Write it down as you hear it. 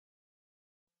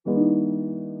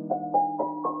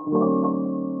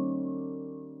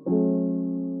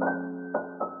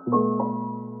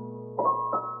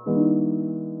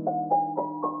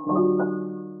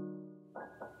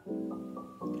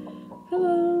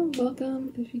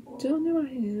Welcome. If you don't know who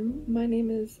I am, my name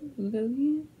is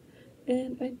Lily,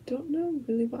 and I don't know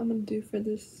really what I'm gonna do for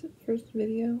this first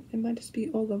video. It might just be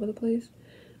all over the place.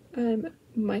 I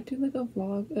might do like a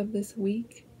vlog of this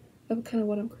week of kind of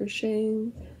what I'm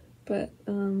crocheting, but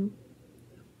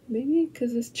maybe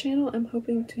because this channel I'm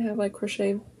hoping to have like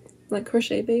crochet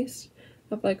based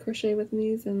of like crochet with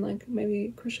me's and like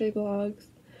maybe crochet vlogs.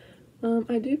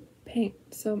 I do paint,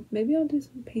 so maybe I'll do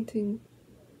some painting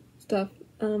stuff.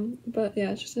 But yeah,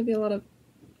 it's just gonna be a lot of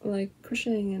like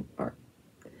crocheting and art.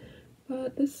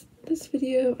 But this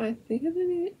video, I think it's gonna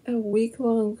be a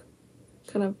week-long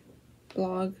kind of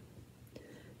vlog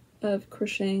of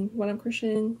crocheting, what I'm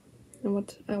crocheting and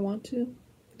what I want to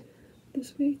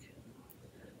this week.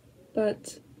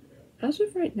 But as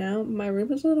of right now, my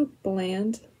room is a little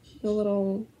bland, a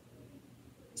little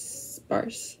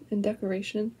sparse in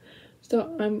decoration.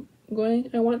 So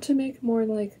I want to make more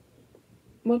like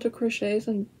multi crochets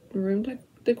and room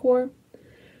decor.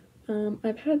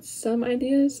 I've had some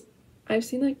ideas. I've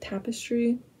seen like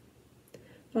Tapestry,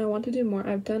 and I want to do more.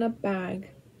 I've done a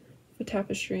bag for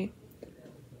Tapestry.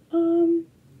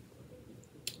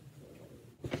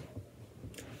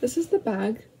 This is the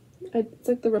bag. It's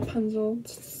like the Rapunzel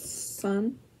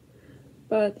sun,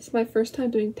 but it's my first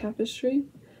time doing Tapestry.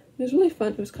 It was really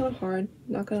fun. It was kind of hard,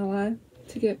 not gonna lie,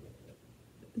 to get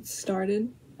it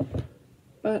started.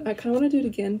 But I kind of want to do it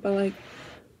again, but like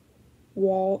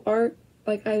wall art.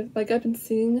 I've been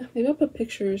seeing, maybe I'll put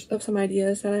pictures of some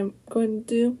ideas that I'm going to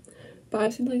do, but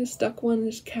I've seen like a stuck one,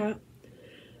 there's a cat,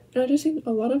 and I've just seen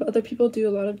a lot of other people do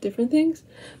a lot of different things.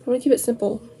 I want to keep it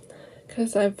simple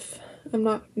because I'm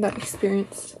not that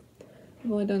experienced.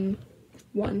 I've only done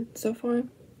one so far,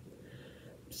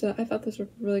 so I thought this was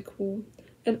really cool.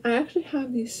 And I actually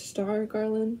have these star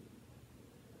garland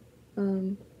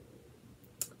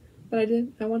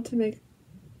that I want to make.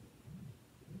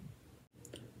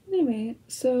 Anyway,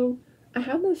 so I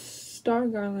have this star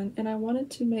garland and I wanted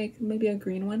to make maybe a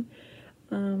green one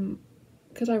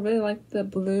because I really like the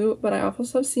blue, but I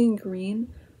also love seeing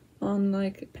green on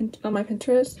like on my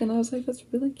Pinterest, and I was like, that's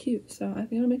really cute, so I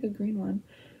think I'll make a green one.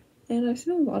 And I've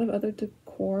seen a lot of other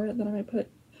decor that I might put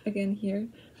again here.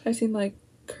 I've seen like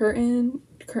curtain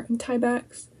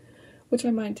tiebacks, which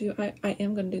I might do. I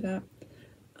am gonna do that.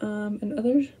 And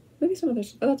others, maybe some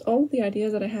others. That's all of the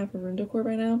ideas that I have for room decor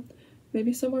right now.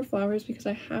 Maybe some more flowers because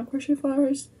I have crochet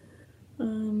flowers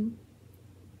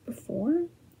before.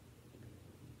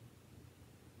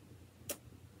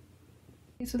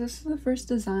 Okay, so this is the first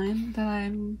design that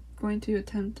I'm going to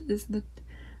attempt, is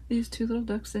these two little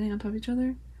ducks sitting on top of each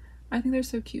other. I think they're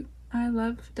so cute. I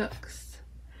love ducks.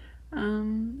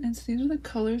 And so these are the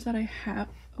colors that I have.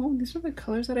 Oh, these are the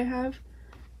colors that I have.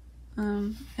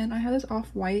 And I have this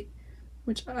off-white,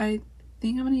 which I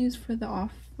think I'm gonna use for the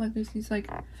off, like there's these like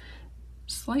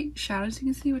slight shadows you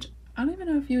can see, which I don't even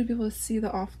know if you would be able to see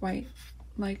the off-white,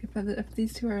 like if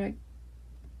these two are like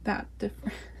that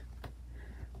different.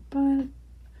 But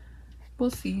we'll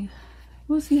see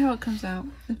how it comes out.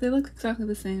 If they look exactly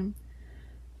the same,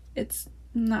 it's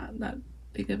not that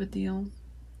big of a deal.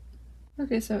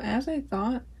 Okay, so as I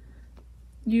thought,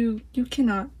 you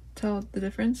cannot tell the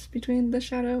difference between the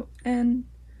shadow and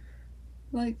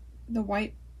like the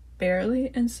white,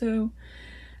 barely. And so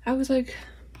I was like,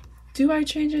 do I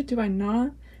change it? Do I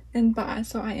not? And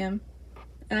so I am.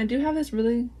 And I do have this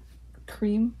really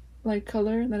cream like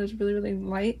color that is really, really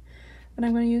light that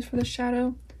I'm going to use for the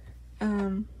shadow.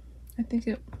 I think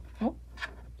it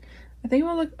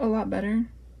will look a lot better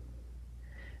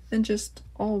than just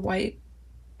all white.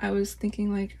 I was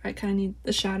thinking like I kind of need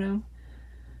the shadow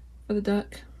for the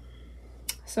duck.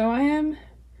 So I am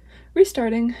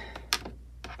restarting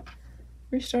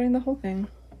the whole thing.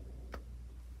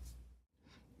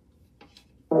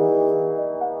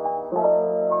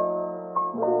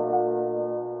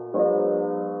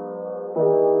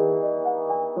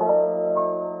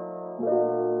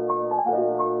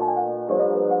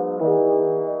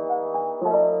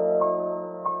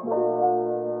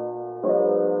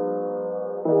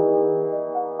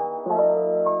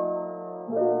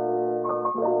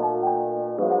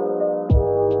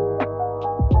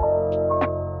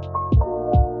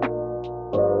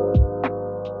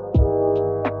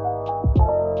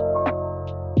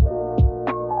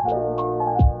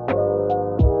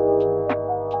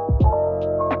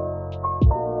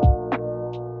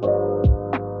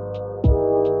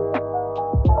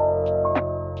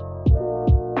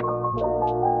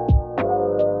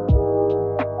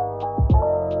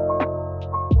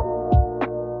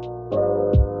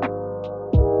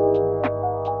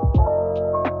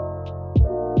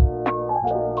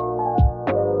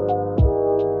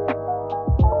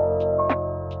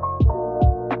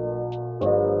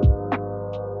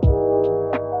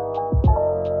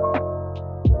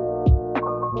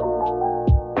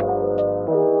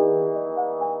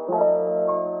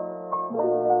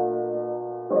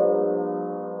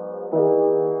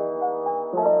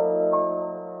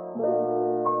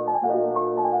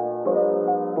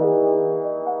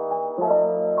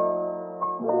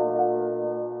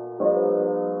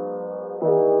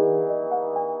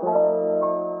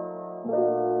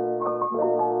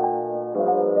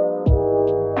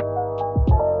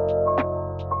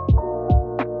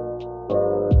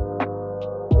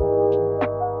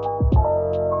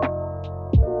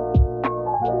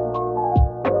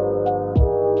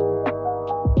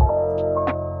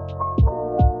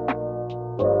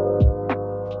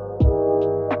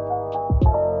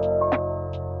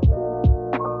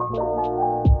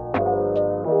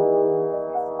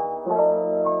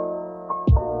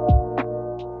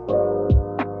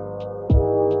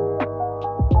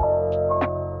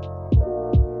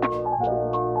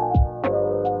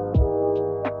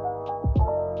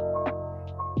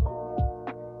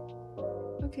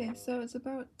 it's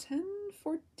about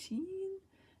 10:14,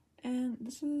 and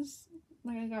this is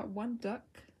like I got one duck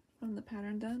from the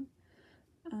pattern done.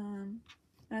 And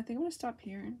I think I'm gonna stop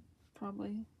here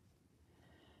probably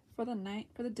for the night,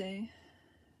 for the day.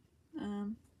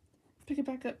 Pick it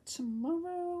back up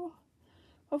tomorrow.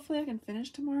 Hopefully I can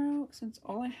finish tomorrow, since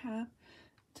all I have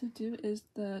to do is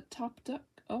the top duck.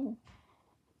 Oh,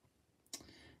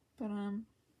 but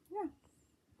yeah.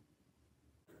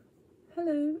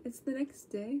 Hello, it's the next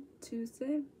day,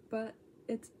 Tuesday, but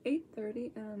it's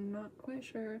 8:30 and I'm not quite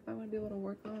sure if I'm gonna be able to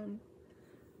work on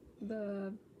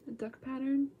the duck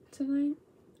pattern tonight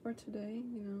or today,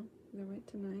 you know, either way,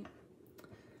 tonight,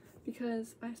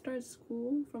 because I started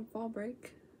school from fall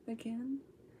break again,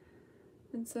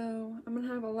 and so I'm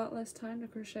gonna have a lot less time to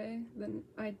crochet than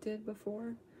I did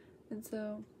before. And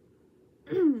so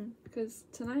because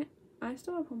tonight I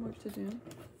still have homework to do,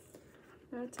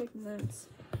 I gotta take notes,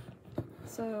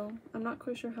 so I'm not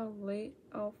quite sure how late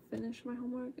I'll finish my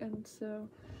homework, and so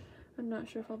I'm not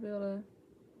sure if I'll be able to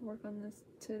work on this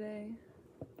today,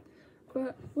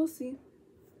 but we'll see.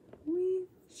 We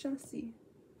shall see.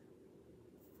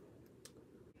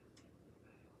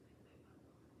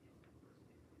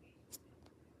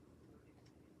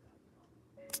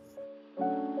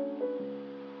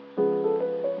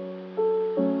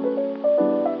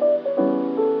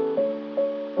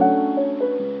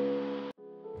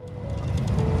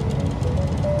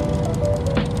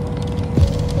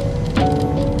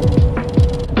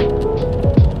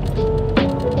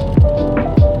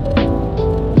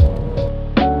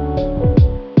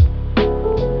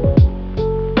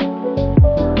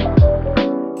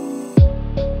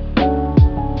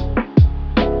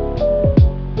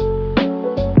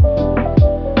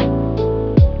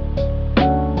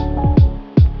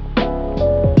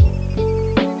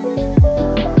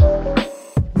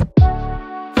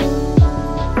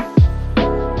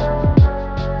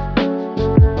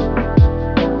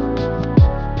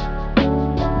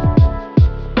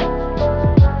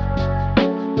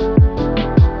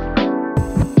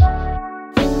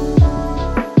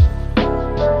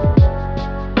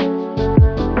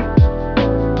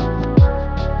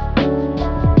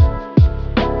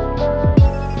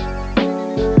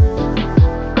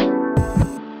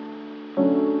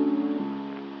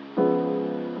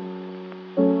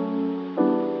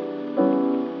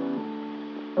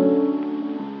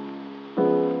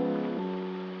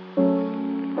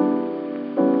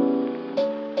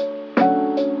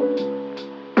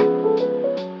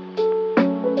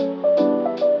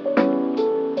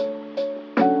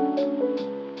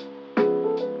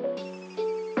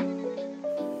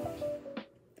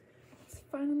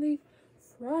 Finally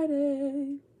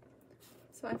Friday,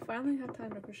 so I finally have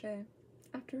time to crochet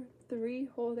after 3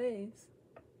 whole days.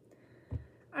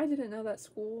 I didn't know that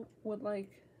school would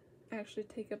like actually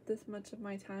take up this much of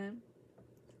my time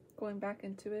going back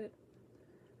into it.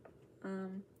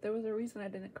 There was a reason I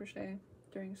didn't crochet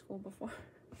during school before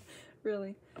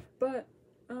really, but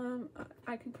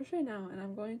I can crochet now, and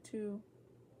I'm going to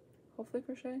hopefully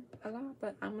crochet a lot,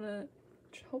 but I'm gonna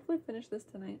hopefully finish this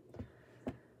tonight,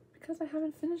 because I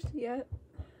haven't finished it yet.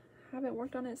 I haven't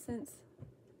worked on it since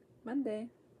Monday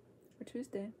or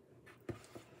Tuesday.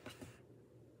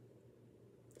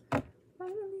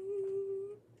 Finally.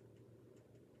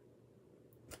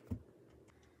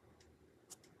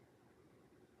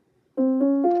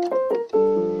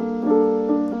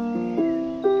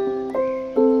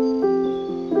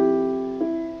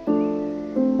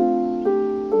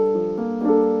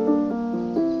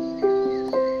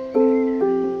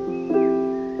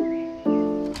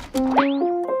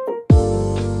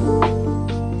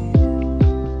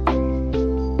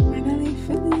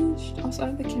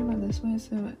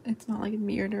 So it's not like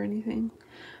mirrored or anything,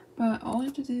 but all I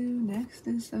have to do next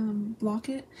is block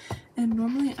it, and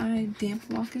normally I damp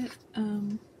block it,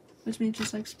 which means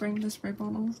just like spraying the spray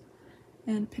bottle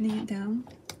and pinning it down,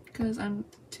 because I'm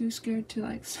too scared to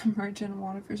like submerge in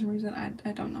water for some reason.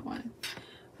 I don't know why,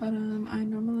 but I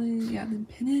normally then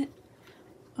pin it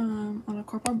on a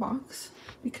cardboard box,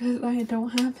 because I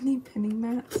don't have any pinning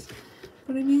mats.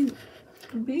 But I mean,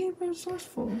 be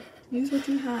resourceful, use what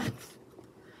you have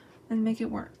and make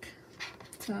it work.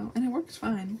 So, and it works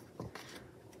fine.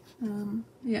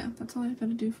 Yeah, that's all I've got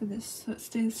to do for this, so it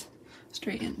stays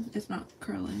straight and it's not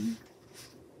curling.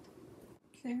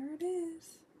 There it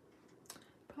is.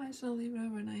 Probably still leave it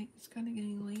overnight. It's kind of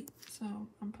getting late, so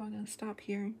I'm probably gonna stop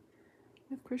here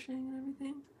with crocheting and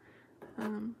everything.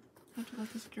 I have to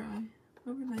let this dry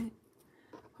overnight.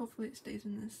 Hopefully it stays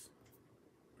in this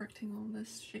rectangle,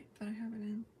 this shape that I have it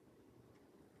in.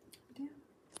 But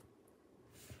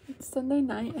yeah. It's Sunday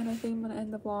night, and I think I'm gonna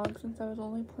end the vlog since I was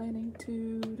only planning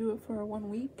to do it for 1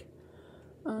 week.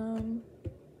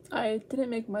 I didn't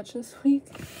make much this week.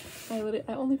 I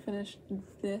only finished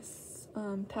this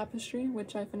tapestry,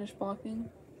 which I finished blocking.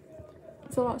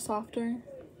 It's a lot softer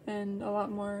and a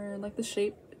lot more, like, the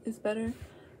shape is better.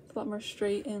 It's a lot more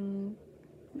straight and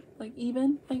like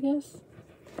even, I guess.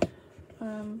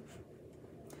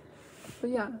 But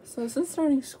yeah, so since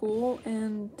starting school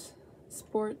and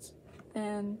sports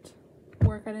and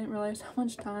work, I didn't realize how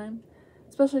much time,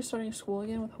 especially starting school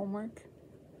again with homework,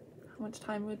 how much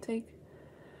time it would take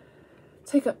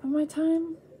up my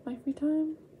time, my free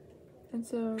time. And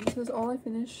so this is all I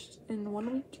finished in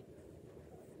 1 week.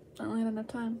 I only had enough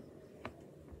time,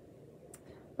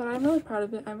 but I'm really proud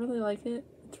of it. I really like it.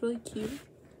 It's really cute.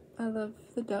 I love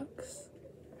the ducks.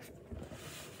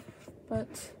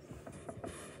 But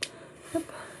yep,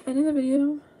 ending the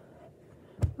video.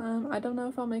 I don't know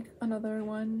if I'll make another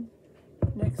one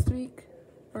next week,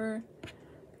 or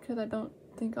because I don't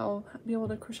think I'll be able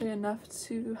to crochet enough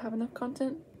to have enough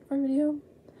content for a video.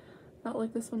 Not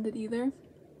like this one did either,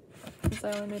 since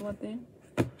I only made one thing.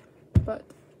 But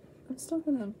I'm still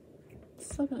gonna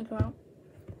go out.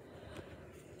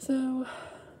 So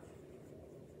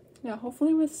yeah,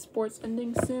 hopefully with sports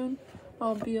ending soon,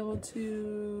 I'll be able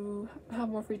to have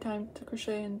more free time to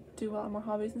crochet and do a lot more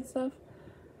hobbies and stuff.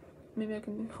 Maybe I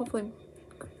can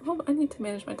I need to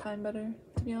manage my time better,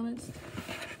 to be honest.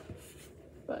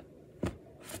 But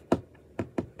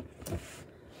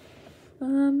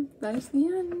that is the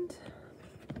end.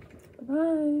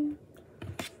 Bye.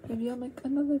 Maybe I'll make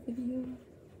another video.